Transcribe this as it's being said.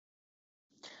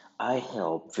I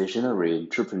help visionary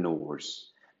entrepreneurs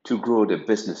to grow their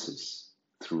businesses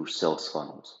through sales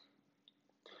funnels.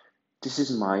 This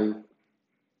is my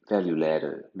value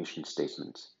ladder mission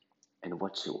statement. And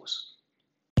what's yours?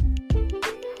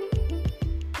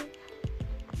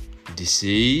 This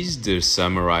is the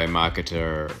Samurai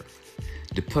Marketer,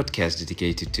 the podcast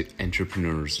dedicated to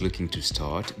entrepreneurs looking to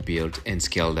start, build, and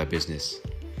scale their business.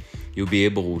 You'll be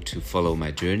able to follow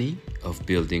my journey of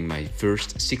building my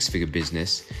first six-figure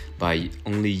business by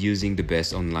only using the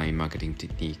best online marketing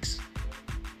techniques.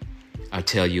 I'll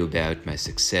tell you about my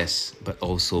success, but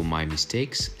also my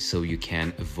mistakes so you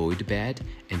can avoid the bad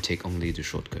and take only the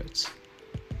shortcuts.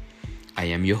 I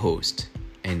am your host,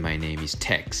 and my name is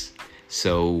Tex.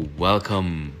 So,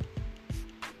 welcome!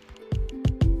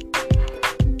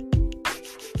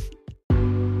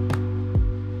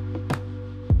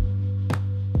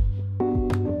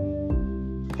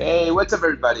 Hey, what's up,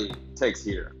 everybody? Tex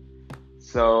here.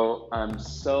 So, I'm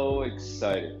so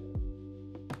excited.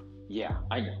 Yeah,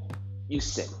 I know. You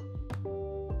say.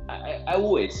 I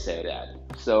always say that.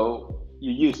 So,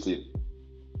 you used to.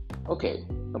 Okay,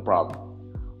 no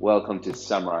problem. Welcome to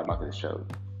Samurai Marketer Show.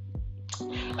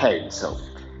 Hey, so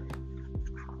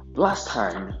last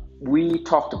time we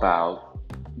talked about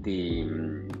the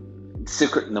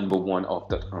secret number one of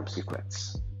Dotcom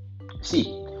Secrets.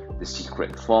 See, the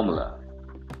secret formula.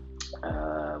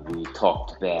 We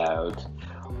talked about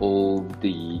all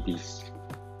these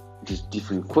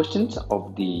different questions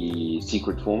of the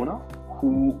secret formula.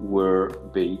 Who, were,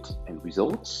 bait, and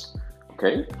results.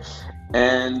 Okay,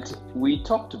 and we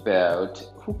talked about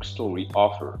hook, story,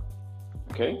 offer.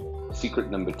 Okay, secret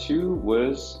number two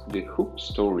was the hook,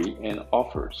 story, and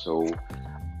offer. So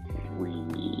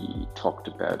we talked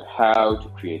about how to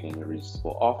create an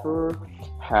irresistible offer,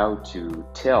 how to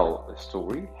tell a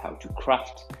story, how to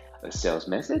craft a sales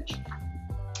message,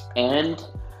 and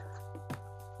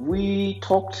we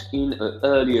talked in an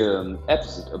earlier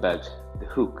episode about the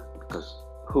hook, because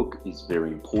hook is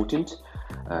very important.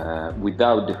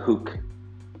 Without the hook,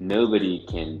 nobody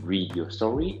can read your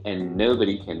story and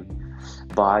nobody can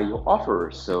buy your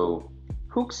offer. So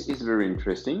hooks is very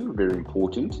interesting, very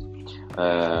important.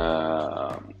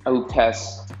 I will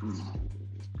pass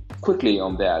quickly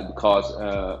on that because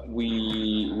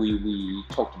we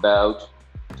talked about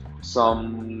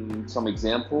some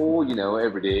example,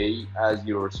 every day as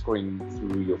you're scrolling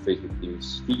through your Facebook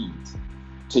news feed,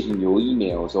 checking your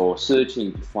emails or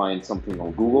searching to find something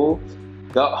on Google.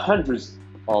 There are hundreds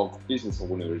of business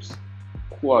owners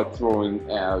who are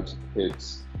throwing out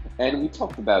hooks, and we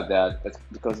talked about that. That's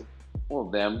because all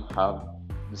of them have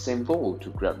the same goal: to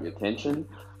grab your attention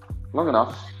long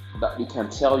enough that you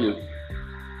can tell your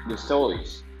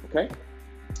stories. Okay,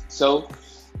 so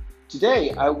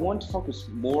today I want to focus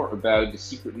more about the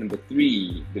secret number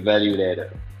three, the value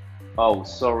ladder. Oh,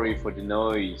 sorry for the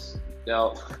noise.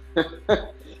 Now,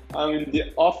 I'm in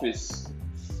the office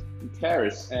in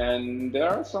Paris and there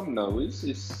are some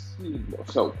noises,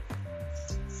 so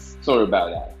sorry about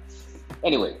that.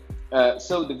 Anyway,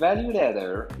 so the value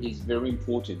ladder is very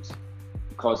important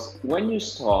because when you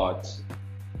start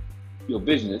your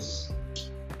business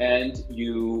and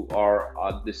you are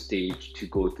at the stage to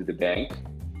go to the bank,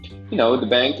 the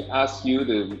bank asks you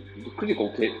the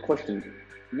critical question: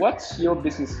 what's your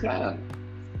business plan?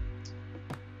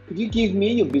 Could you give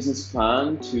me your business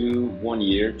plan to 1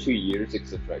 year, 2 years,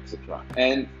 etc., etc.?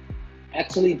 And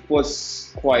actually, it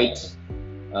was quite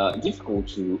difficult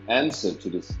to answer to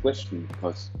this question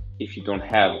because if you don't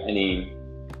have any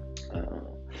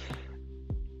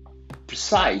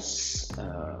precise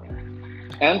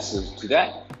answers to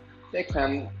that, they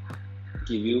can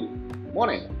give you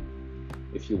money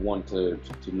if you want to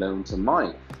loan some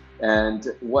money. And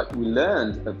what we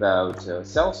learned about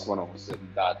sales funnels is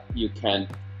that you can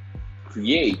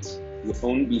create your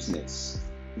own business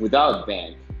without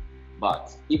bank,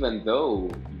 but even though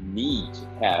you need to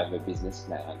have a business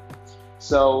plan.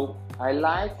 So I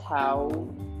like how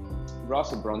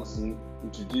Russell Brunson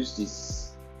introduced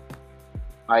this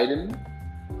item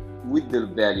with the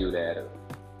value ladder,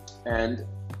 and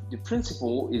the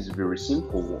principle is very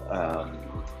simple.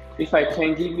 If I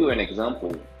can give you an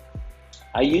example,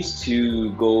 I used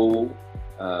to go,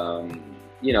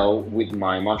 with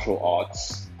my martial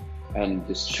arts and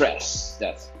the stress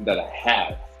that I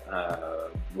have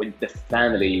with the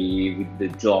family, with the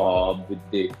job, with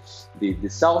the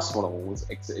sales funnels,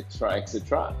 etc.,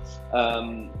 etc.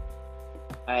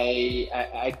 I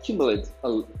accumulate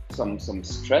some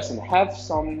stress and have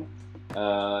some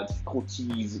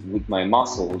difficulties with my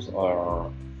muscles,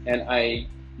 and I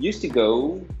used to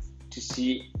go to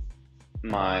see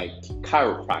my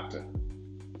chiropractor.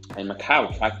 And my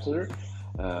chiropractor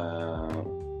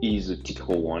is a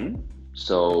typical one.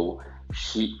 So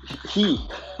he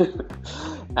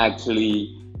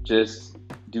actually just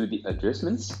do the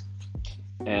adjustments,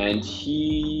 and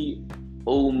he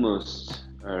almost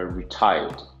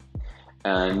retired.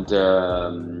 And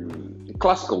the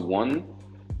classical one,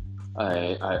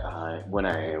 I when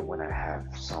I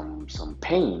have some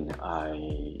pain,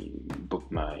 I book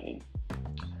my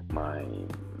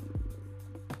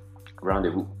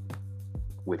rendezvous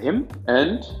with him,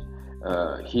 and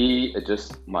he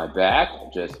adjusts my back,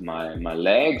 adjusts my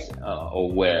legs,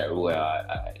 or where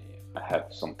I have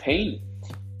some pain,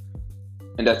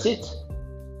 and that's it.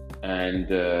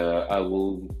 And I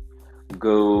will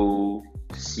go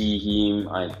to see him,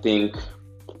 I think,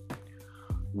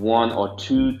 1 or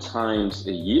 2 times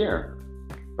a year,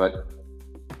 but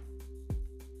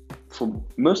for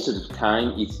most of the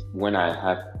time it's when I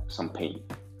have some pain.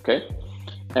 Okay,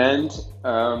 and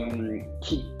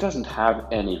he doesn't have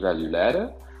any value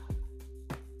ladder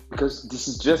because this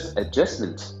is just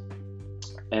adjustment.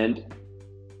 And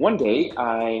one day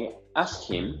I asked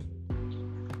him,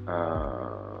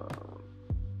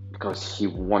 because he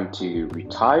wanted to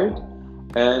retire,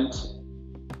 and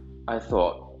I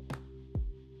thought,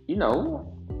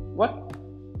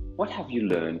 what have you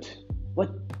learned?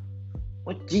 What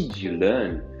did you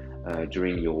learn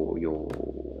during your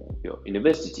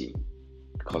university?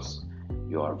 Because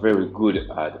you are very good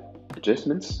at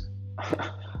adjustments.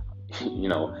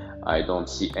 I don't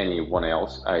see anyone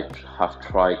else. I have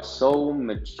tried so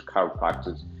much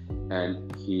chiropractors,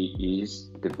 and he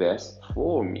is the best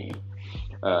for me.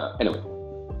 Anyway,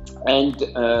 and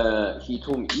he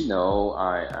told me,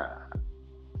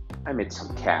 I made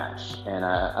some cash, and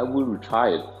I will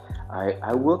retire.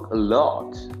 I work a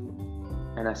lot.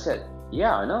 And I said,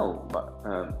 yeah, I know, but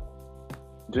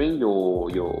during your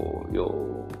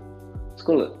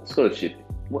scholarship,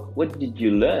 what did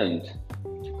you learn?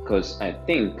 Because I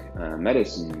think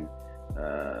medicine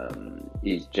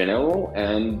is general,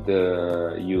 and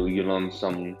you learn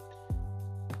some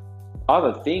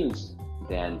other things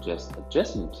than just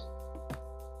adjustment.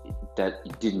 That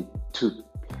it didn't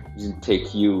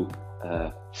take you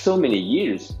so many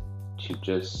years to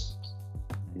just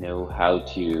know how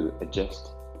to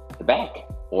adjust the back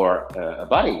or a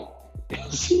body.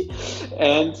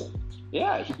 And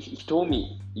yeah, he told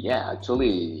me, yeah,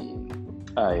 actually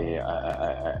I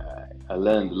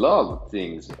learned a lot of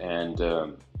things. And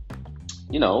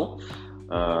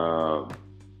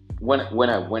when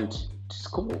I went to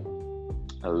school,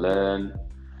 I learned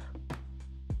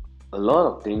a lot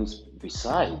of things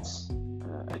besides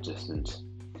adjustment.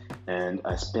 And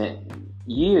I spent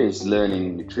years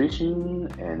learning nutrition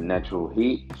and natural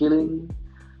healing.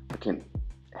 I can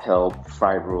help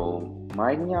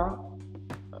fibromyalgia,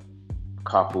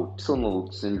 carpal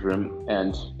tunnel syndrome,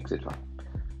 and etc.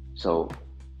 So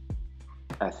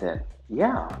I said,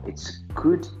 yeah, it's a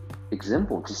good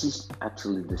example. This is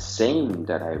actually the same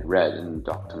that I read in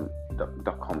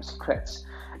Dotcom Secrets.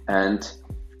 And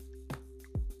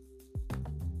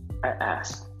I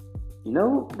asked,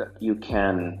 that you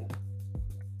can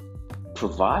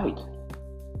provide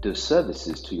those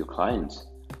services to your clients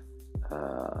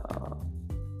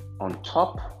on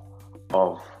top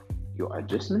of your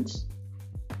adjustments?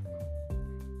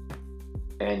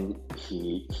 And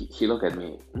he looked at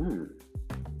me,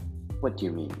 what do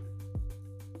you mean?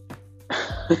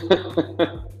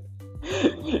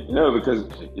 Because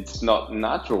it's not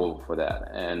natural for that.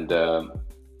 And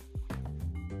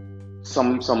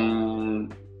some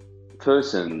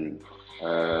person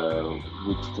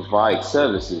which provide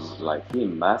services like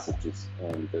him, massages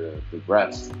and the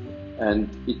rest. And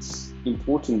it's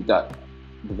important that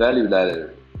the value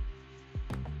ladder,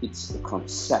 it's a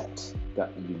concept that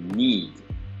you need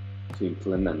to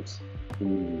implement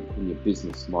in your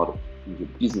business model, in your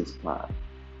business plan.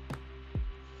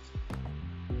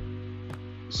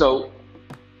 So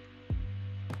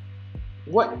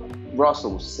what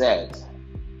Russell said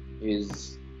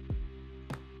is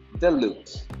they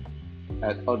looked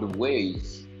at other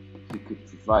ways he could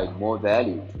provide more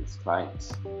value to his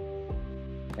clients,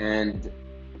 and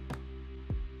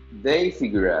they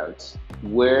figure out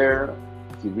where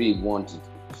he really wanted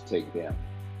to take them.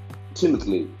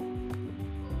 Ultimately,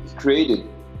 he created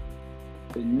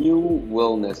a new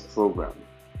wellness program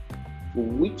for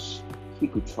which he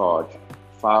could charge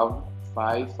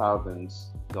 $5,000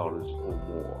 or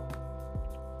more.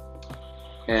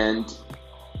 And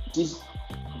this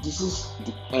is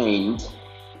the end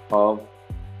of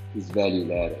his value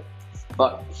ladder.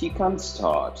 But he can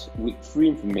start with free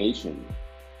information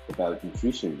about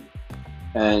nutrition.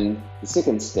 And the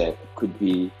second step could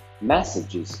be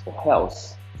massages or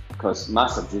health, because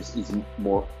massages is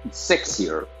more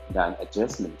sexier than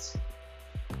adjustments.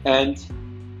 And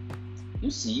you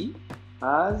see,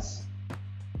 as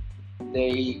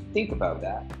they think about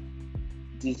that,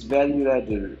 this value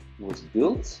ladder was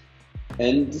built,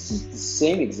 and this is the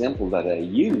same example that I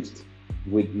used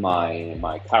with my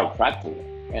chiropractor.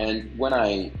 And when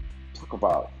I talk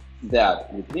about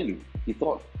that with him, he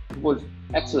thought it was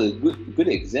actually a good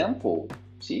example.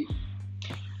 See,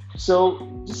 so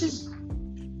this is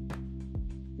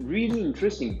really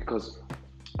interesting because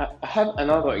I have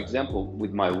another example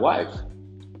with my wife.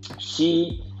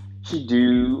 She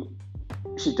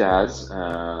does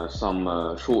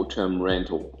some short-term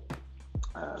rental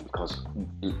because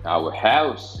in our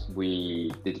house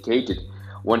we dedicated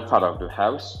one part of the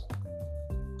house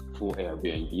for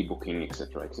Airbnb booking,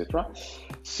 etc., etc.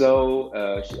 So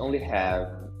she only has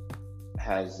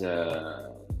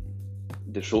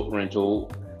the short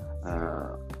rental,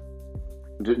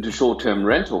 the short-term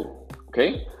rental.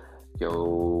 Okay,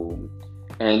 so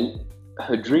and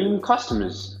her dream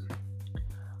customers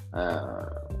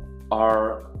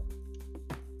are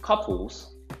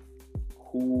couples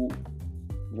who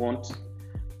want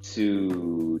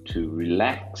to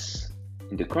relax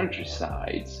in the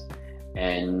countryside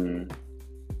and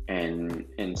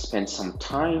spend some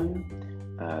time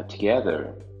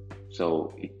together.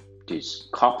 So it is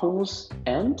couples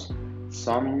and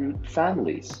some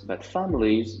families, but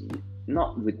families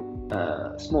not with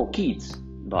small kids,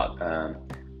 but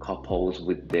couples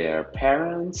with their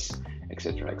parents,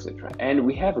 etc., etc. And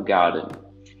we have a garden,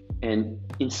 and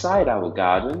inside our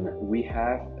garden we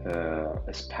have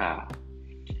a spa,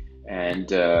 and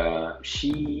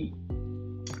she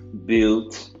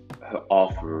built her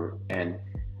offer and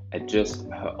adjust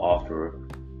her offer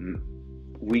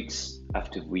weeks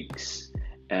after weeks.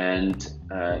 And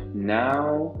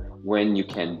now when you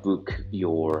can book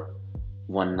your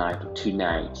 1 night or 2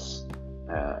 nights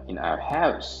in our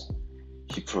house,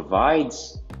 she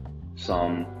provides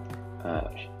some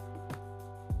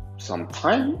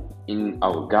time in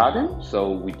our garden,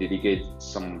 so we dedicate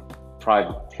some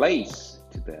private place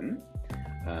to them.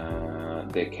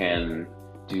 They can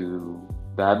do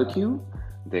barbecue,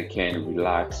 they can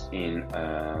relax in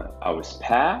our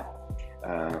spa,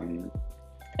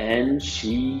 and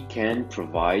she can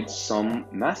provide some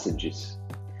messages.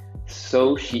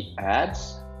 So she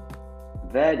adds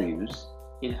values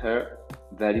in her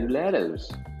value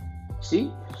ladders.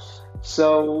 See?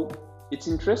 So it's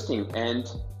interesting, and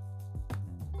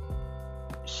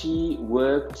she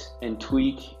worked and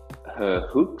tweaked her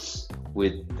hooks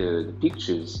with the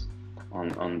pictures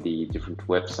on the different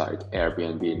website,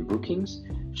 Airbnb and bookings.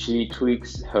 She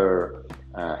tweaks her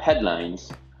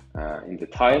headlines in the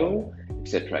title,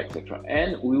 etc., etc.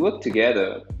 And we work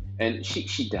together, and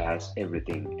she does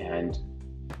everything. And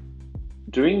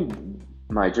during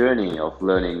my journey of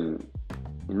learning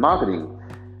in marketing,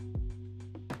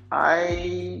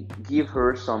 I give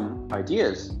her some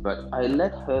ideas, but I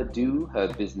let her do her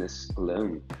business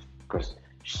alone because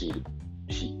she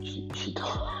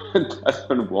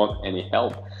doesn't want any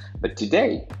help. But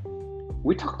today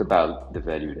we talked about the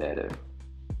value ladder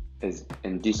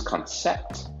and this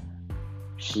concept.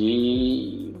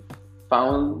 She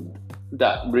found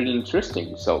that really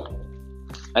interesting. So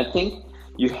I think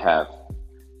you have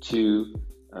to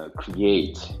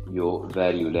create your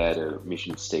value ladder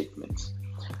mission statement.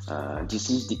 This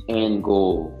is the end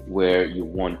goal where you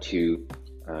want to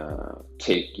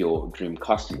take your dream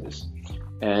customers,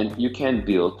 and you can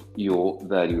build your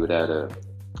value ladder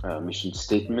mission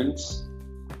statements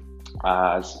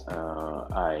as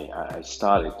I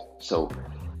started. So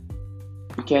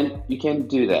you can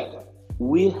do that.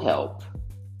 We'll help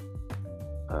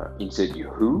insert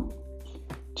your who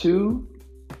to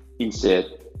insert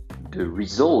the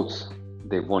results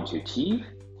they want to achieve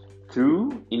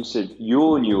through insert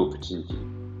your new opportunity.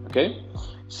 Okay,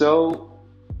 so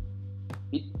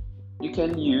you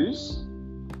can use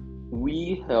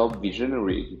we help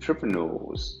visionary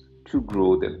entrepreneurs to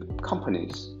grow their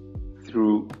companies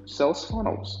through sales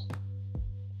funnels.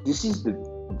 This is the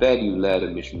value ladder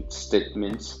mission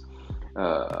statements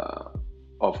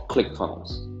of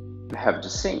ClickFunnels. They have the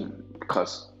same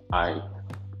because I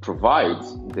provide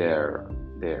their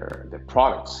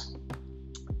products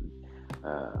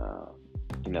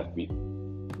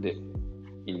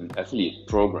in affiliate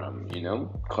program,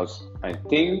 because I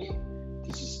think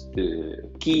this is the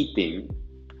key thing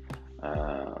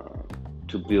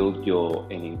to build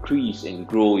and increase and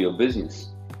grow your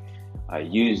business. I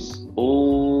use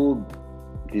all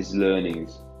these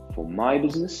learnings for my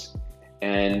business,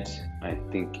 and I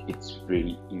think it's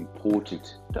really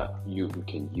important that you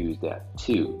can use that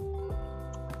too.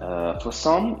 For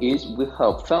some, it will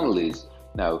help families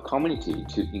in our community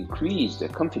to increase their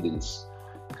confidence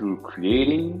through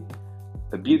creating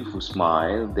a beautiful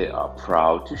smile they are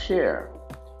proud to share.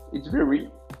 It's very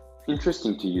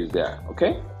interesting to use that,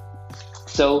 okay?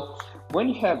 So when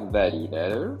you have a value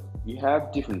ladder, you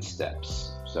have different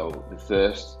steps. So the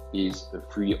first is a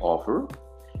free offer.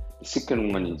 The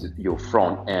second one is your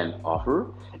front end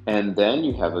offer. And then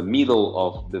you have a middle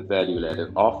of the value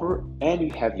ladder offer, and you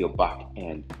have your back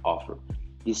end offer.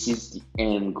 This is the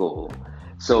end goal.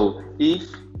 So if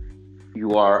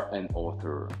you are an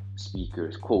author,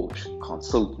 speaker, coach,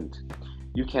 consultant,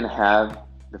 you can have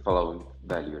the following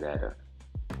value ladder: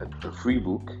 a free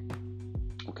book,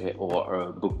 okay, or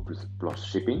a book plus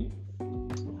shipping,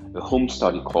 a home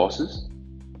study courses,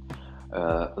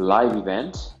 a live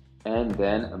event, and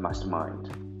then a mastermind.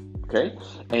 Okay,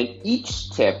 and each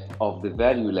step of the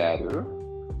value ladder,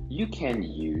 you can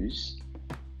use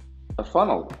a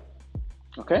funnel.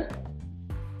 Okay,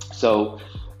 so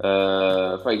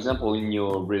for example, in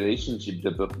your relationship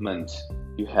development,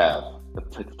 you have a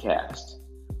podcast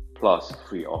plus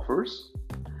free offers.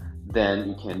 Then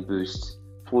you can boost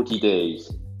 14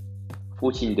 days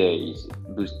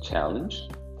boost challenge.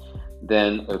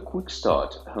 Then a quick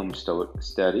start home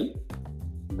study.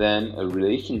 Then a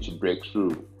relationship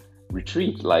breakthrough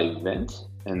retreat live event,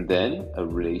 and then a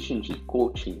relationship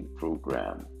coaching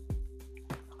program.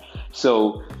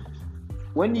 So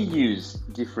when you use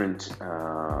different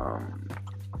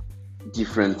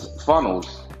funnels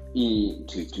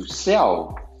to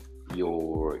sell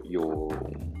your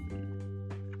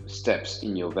steps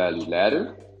in your value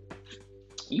ladder,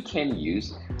 you can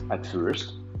use at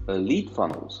first a lead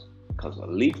funnels, because a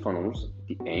lead funnels,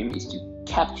 the aim is to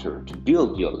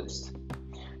build your list.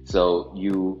 So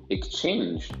you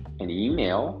exchange an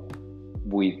email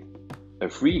with a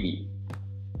freebie,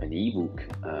 an ebook,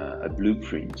 a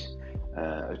blueprint,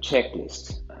 a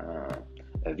checklist,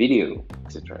 a video,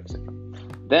 etc., etc.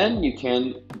 Then you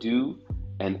can do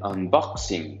an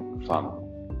unboxing funnel.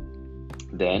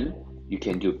 Then you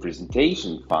can do a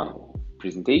presentation funnel.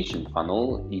 Presentation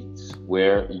funnel is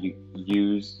where you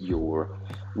use your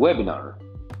webinar,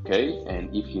 okay?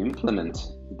 And if you implement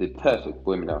the perfect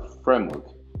webinar framework,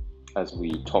 as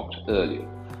we talked earlier,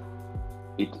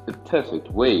 it's a perfect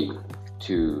way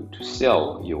to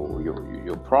sell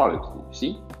your product, you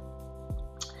see?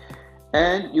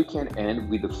 And you can end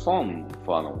with a fun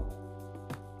funnel.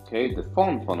 Okay, the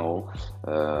fun funnel,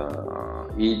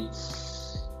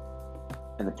 it's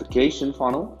an application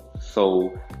funnel.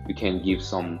 So you can give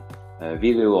some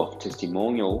video of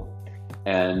testimonial,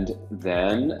 and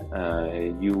then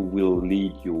you will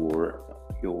lead your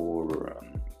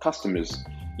customers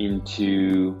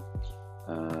into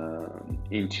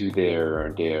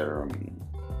their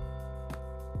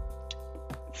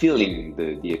filling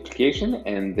the application,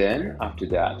 and then after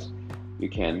that you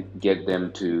can get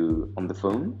them on the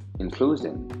phone and close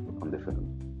them on the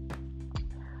phone.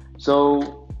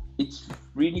 So it's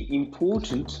really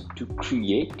important to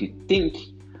think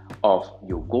of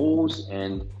your goals,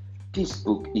 and this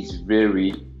book is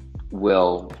very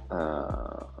well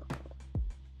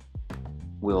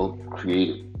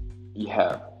created. You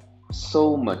have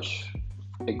so much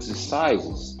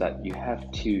exercises that you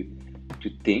have to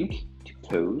think, to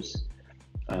close,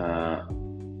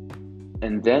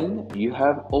 and then you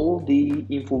have all the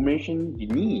information you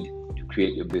need to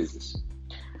create your business.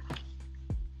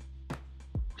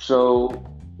 So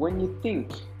when you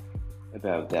think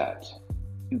about that,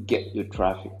 you get your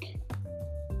traffic,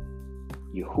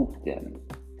 you hook them,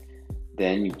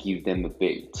 then you give them a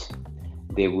bait.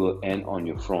 They will end on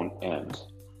your front end,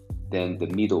 then the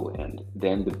middle end,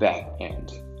 then the back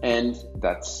end, and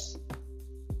that's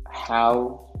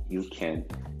how you can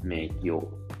make your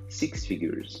 6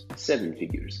 figures, 7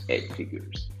 figures, 8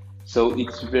 figures. So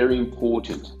it's very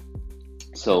important.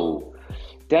 So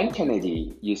Dan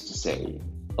Kennedy used to say,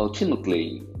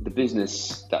 ultimately, the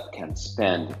business that can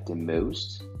spend the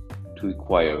most to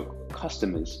acquire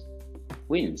customers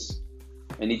wins.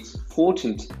 And it's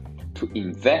important to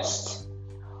invest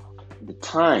the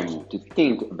time to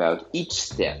think about each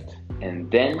step,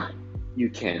 and then you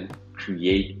can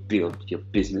build your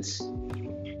business,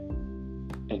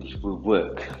 and it will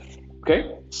work.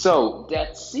 Okay, so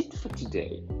that's it for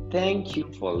today. Thank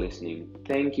you for listening.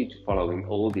 Thank you for following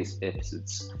all these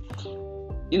episodes.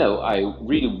 I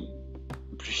really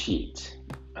appreciate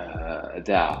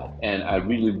that, and I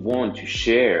really want to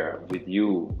share with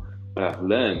you what I've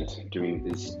learned during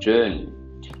this journey.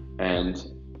 And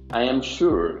I am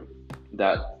sure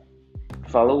that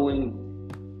following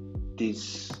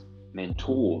these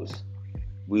mentors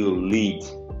will lead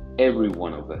every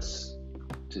one of us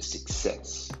to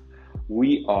success.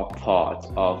 We are part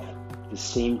of the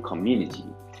same community,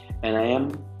 and I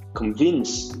am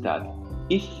convinced that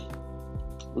if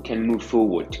we can move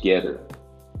forward together,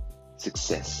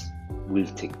 success will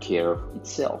take care of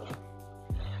itself.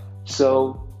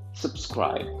 So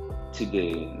subscribe to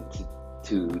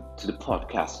the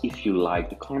podcast if you like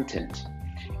the content,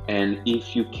 and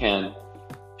if you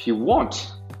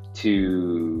want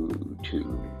to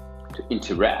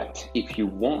interact, if you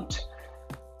want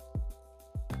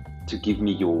to give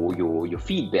me your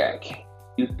feedback,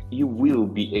 you will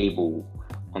be able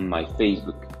on my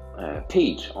Facebook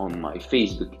page, on my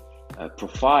Facebook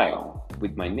profile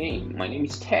with my name. My name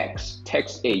is Tex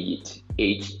 8,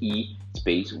 HE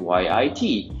space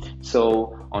YIT.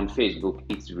 So on Facebook,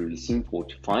 it's really simple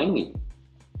to find me.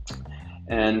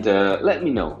 And let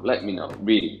me know,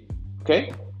 really.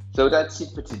 Okay? So that's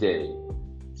it for today.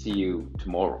 See you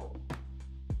tomorrow.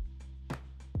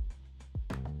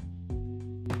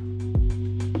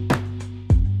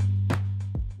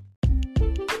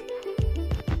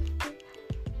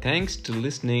 Thanks to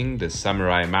listening the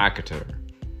Samurai Marketer.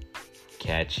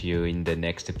 Catch you in the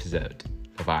next episode.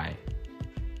 Bye-bye.